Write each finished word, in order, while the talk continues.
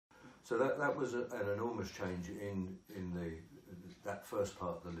So that was an enormous change in that first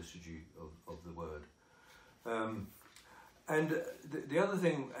part of the liturgy of the word. And the other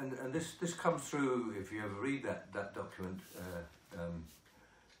thing, and this comes through if you ever read that document,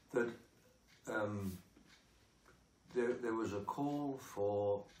 that there was a call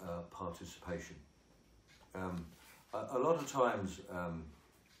for participation. A lot of times, I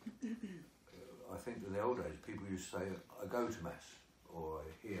think in the old days, people used to say, I go to Mass, or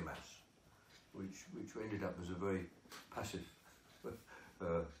I hear Mass, which ended up as a very passive,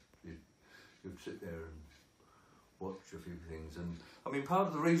 you'd sit there and watch a few things. And I mean, part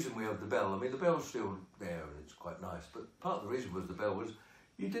of the reason we have the bell, I mean, the bell's still there and it's quite nice, but part of the reason was the bell was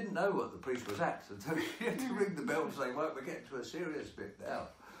you didn't know what the priest was at, so you had to ring the bell and say, right, we're getting to a serious bit now.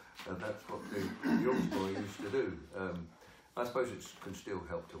 And that's what the old boy used to do. I suppose it can still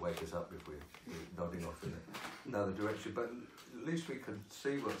help to wake us up if we're nodding off in another direction, but at least we can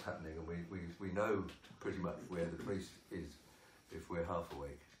see what's happening, and we know pretty much where the priest is if we're half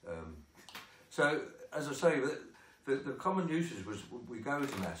awake. So, as I say, the common usage was we go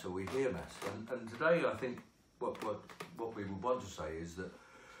to Mass or we hear Mass, and today I think what we would want to say is that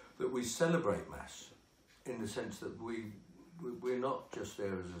we celebrate Mass in the sense that we're not just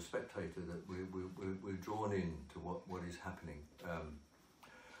there as a spectator, that we're drawn in to what is happening.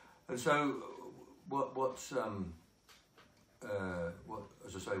 And so what's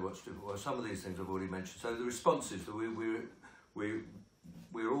as I say, what's different? Well, some of these things I've already mentioned. So the responses that we're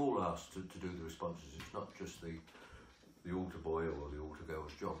all asked to do the responses. It's not just the altar boy or the altar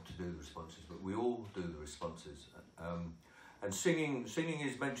girl's job to do the responses, but we all do the responses. And singing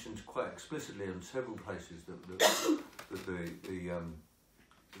is mentioned quite explicitly in several places that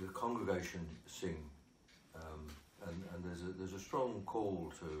the congregation sing, and there's a strong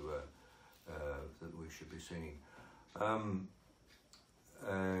call to that we should be singing.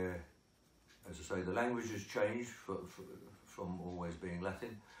 As I say, the language has changed from always being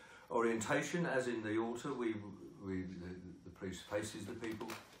Latin. Orientation, as in the altar, the priest faces the people.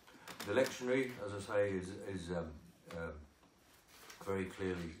 The lectionary, as I say, is very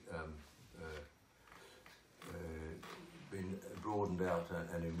clearly been broadened out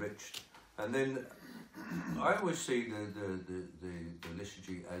and enriched. And then I always see the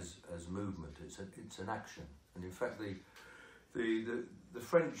liturgy as movement. It's an action, and in fact the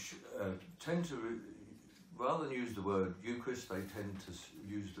French tend to, rather than use the word Eucharist, they tend to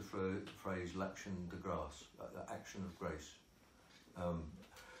use the phrase l'action de grâce, the action of grace.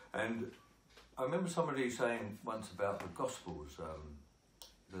 And I remember somebody saying once about the Gospels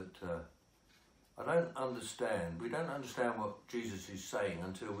that we don't understand what Jesus is saying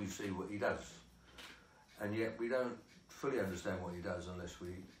until we see what he does. And yet we don't fully understand what he does unless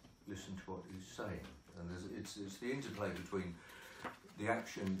we listen to what he's saying. And it's the interplay between the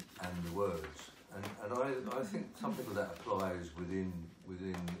action and the words. And I think something of that applies within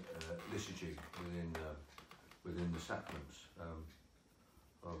liturgy, within the sacraments.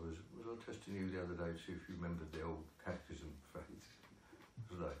 I was testing you the other day to see if you remembered the old Catechism phrase.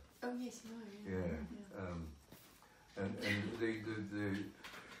 Was I? Oh yes, no. Yeah. And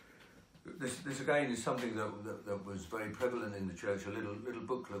this again is something that was very prevalent in the church. A little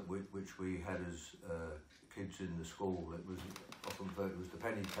booklet which we had as kids in the school. It was often referred, it was the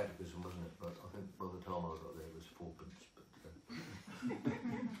penny catechism, wasn't it? But I think by the time I got there, it was 4pence.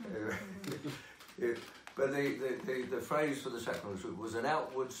 But the phrase for the sacraments was an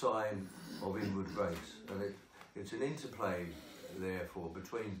outward sign of inward grace, and it's an interplay, therefore,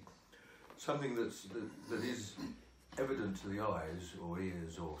 between something that is evident to the eyes or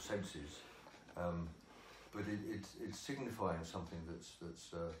ears or senses, but it's signifying something that's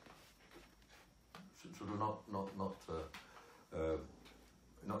sort of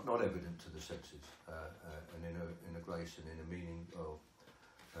not evident to the senses, and in a grace and in a meaning of.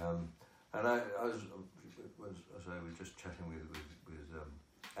 And I was just chatting with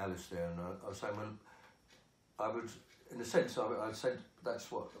Alice there, and I was saying, well, I would, in a sense, I'd say that's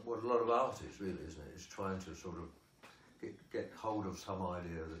what a lot of art is, really, isn't it? It's trying to sort of get hold of some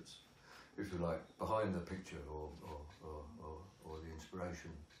idea that's, if you like, behind the picture or the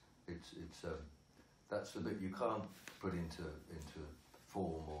inspiration. It's that's the bit you can't put into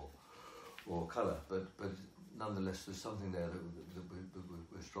form or colour, but nonetheless there's something there that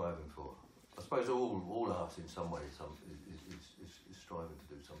we're striving for. I suppose all art in some way is striving to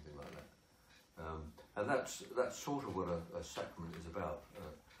do something like that, and that's sort of what a sacrament is about.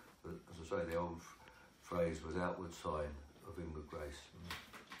 As I say, the old phrase was outward sign of inward grace.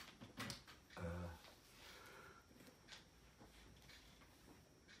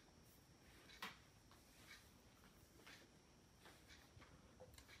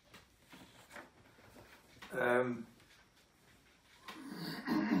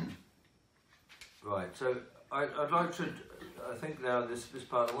 Right, so I'd like to, I think now this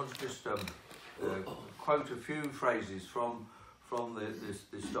part, I want to just quote a few phrases from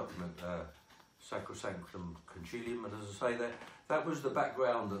this document, Sacrosanctum Concilium, and as I say, that was the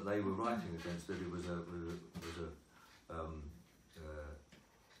background that they were writing against, that it was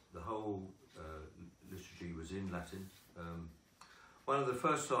the whole liturgy was in Latin. One of the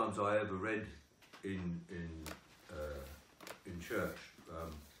first times I ever read in church,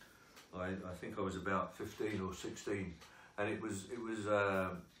 I think I was about 15 or 16, and it was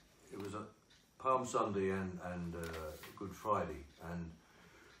a Palm Sunday and Good Friday, and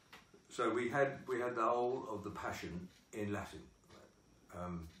so we had the whole of the Passion in Latin,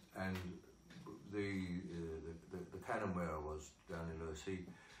 and the canon where I was down in Lewis,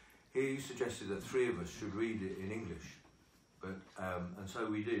 he suggested that 3 of us should read it in English, but and so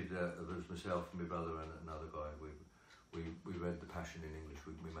we did. There was myself, my brother, and another guy. We read the Passion in English.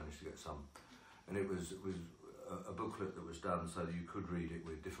 We managed to get some, and it was a booklet that was done so that you could read it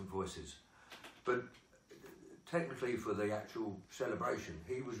with different voices. But technically, for the actual celebration,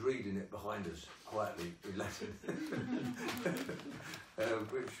 he was reading it behind us quietly in Latin,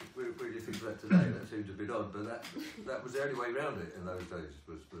 which when you think of that today, that seems a bit odd. But that was the only way around it in those days,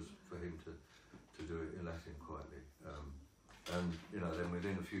 was for him to do it in Latin quietly. And you know, then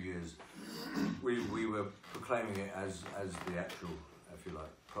within a few years, we were proclaiming it as the actual, if you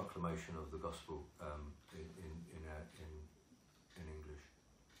like, proclamation of the gospel in English.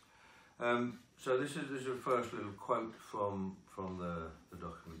 So this is a first little quote from the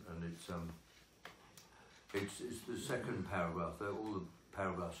document, and it's the second paragraph. All the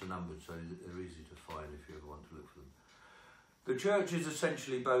paragraphs are numbered, so they're easy to find if you ever want to look for them. The Church is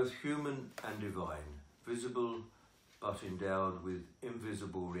essentially both human and divine, visible but endowed with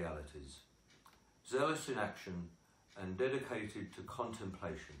invisible realities, zealous in action and dedicated to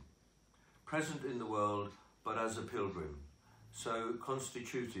contemplation, present in the world but as a pilgrim, so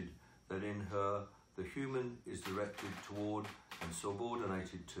constituted that in her the human is directed toward and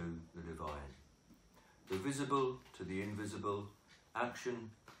subordinated to the divine, the visible to the invisible, action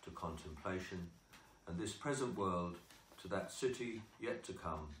to contemplation, and this present world to that city yet to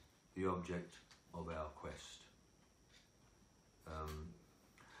come, the object of our quest.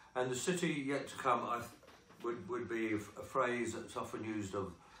 And the city yet to come would be a phrase that's often used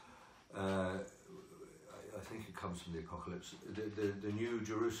of, I think it comes from the Apocalypse, the New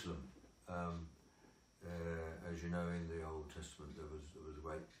Jerusalem. As you know, in the Old Testament there was a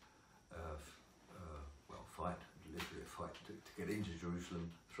great fight, literally a fight to get into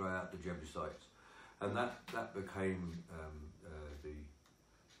Jerusalem, throw out the Jebusites, and that became the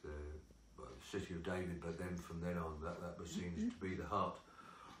city of David. But then from then on, that was seen to be the heart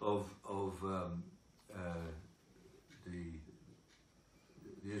of the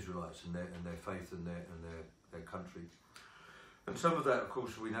Israelites and their faith and their country. And some of that, of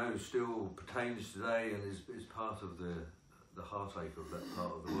course, we know still pertains today and is part of the heartache of that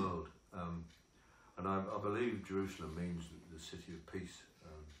part of the world. And I believe Jerusalem means the city of peace.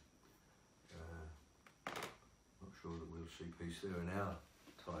 Not sure that we'll see peace there in our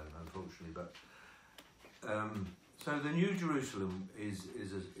time, unfortunately. But so the New Jerusalem is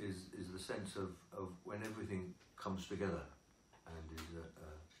the sense of when everything comes together, and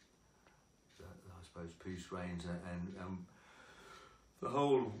I suppose peace reigns, and the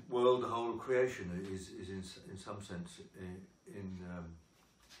whole world, the whole creation is in some sense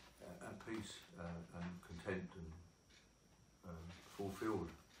at peace and content and fulfilled.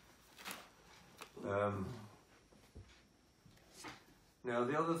 Now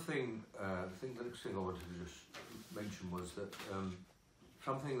the other thing, the next thing I wanted to just mention was that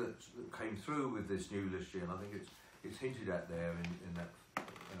something that came through with this new liturgy, and I think it's hinted at there in that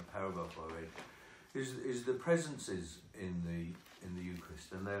paragraph I read, is the presences in the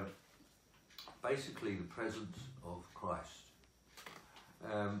Eucharist, and they're basically the presence of Christ.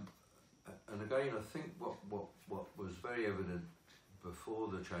 And again, I think what was very evident before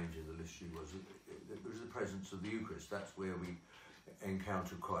the change in the liturgy was the presence of the Eucharist. That's where we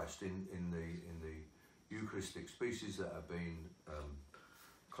encounter Christ in the Eucharistic species that have been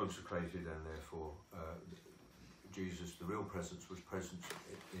consecrated, and therefore Jesus, the real presence, was present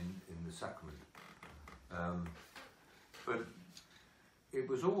in the sacrament. But it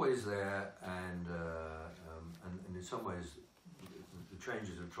was always there, and in some ways the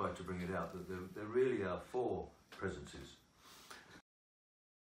changes have tried to bring it out, that there really are 4 presences